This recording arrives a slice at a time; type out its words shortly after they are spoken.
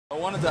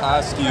wanted to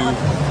ask you,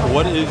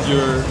 what is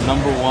your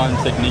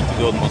 #1 technique to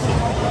build muscle?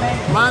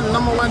 My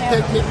 #1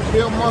 technique to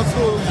build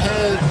muscle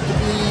has to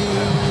be...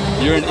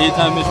 You're an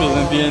 8-time Mr.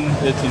 Olympian.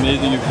 It's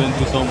amazing you've been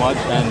through so much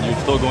and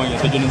you're still going.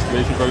 It's such an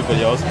inspiration for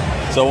everybody else.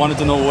 So I wanted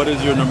to know, what is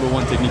your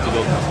 #1 technique to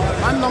build muscle?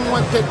 My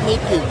 #1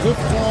 technique is good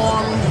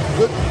form,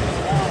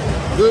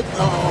 good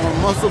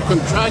muscle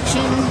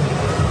contraction,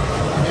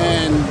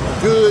 and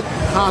good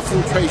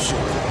concentration.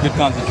 Good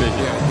concentration.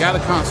 Yeah, you gotta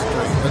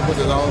concentrate. That's what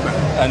it's all about.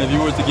 And if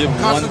you were to give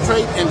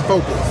concentrate and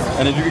focus.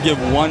 And if you could give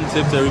one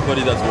tip to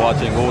everybody that's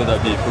watching, what would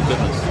that be for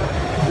fitness?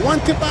 One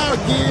tip I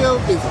would give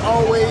is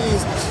always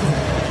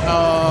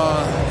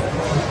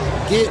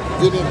get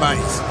good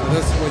advice.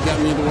 That's what got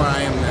me to where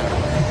I am now.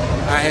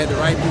 I had the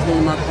right people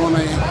in my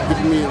corner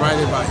giving me the right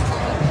advice.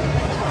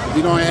 If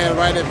you don't have the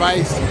right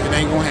advice, it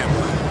ain't gonna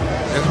happen.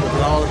 That's what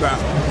it's all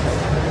about.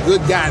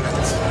 Good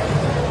guidance.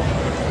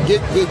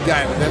 Get good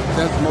guidance.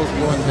 That's the most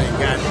important thing,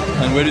 guidance.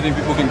 And where do you think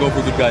people can go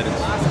for good guidance?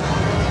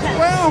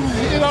 Well,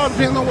 it all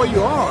depends on where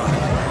you are.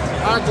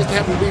 I just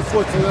happen to be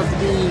fortunate enough to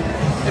be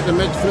at the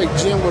Metroflex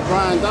gym where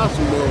Brian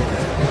Dawson was,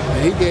 and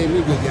he gave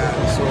me good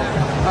guidance. So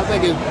I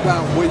think it's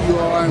about where you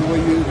are and where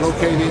you're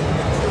located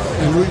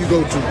and who you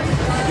go to.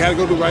 You gotta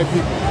go to the right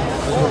people.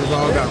 That's what it's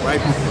all about,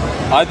 right people.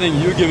 I think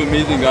you give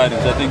amazing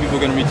guidance. I think people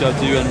are gonna reach out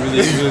to you and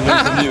really learn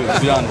from you, to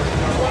be honest.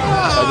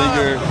 I think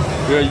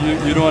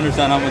you don't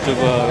understand how much of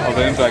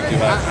an impact you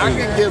have. I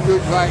can give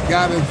good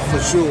guidance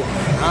for sure.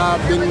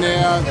 I've been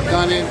there,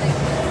 done it,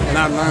 and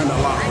I've learned a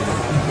lot,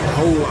 a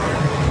whole lot.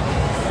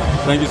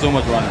 Thank you so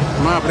much, Ronnie.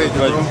 My pleasure,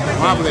 bro.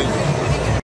 My pleasure.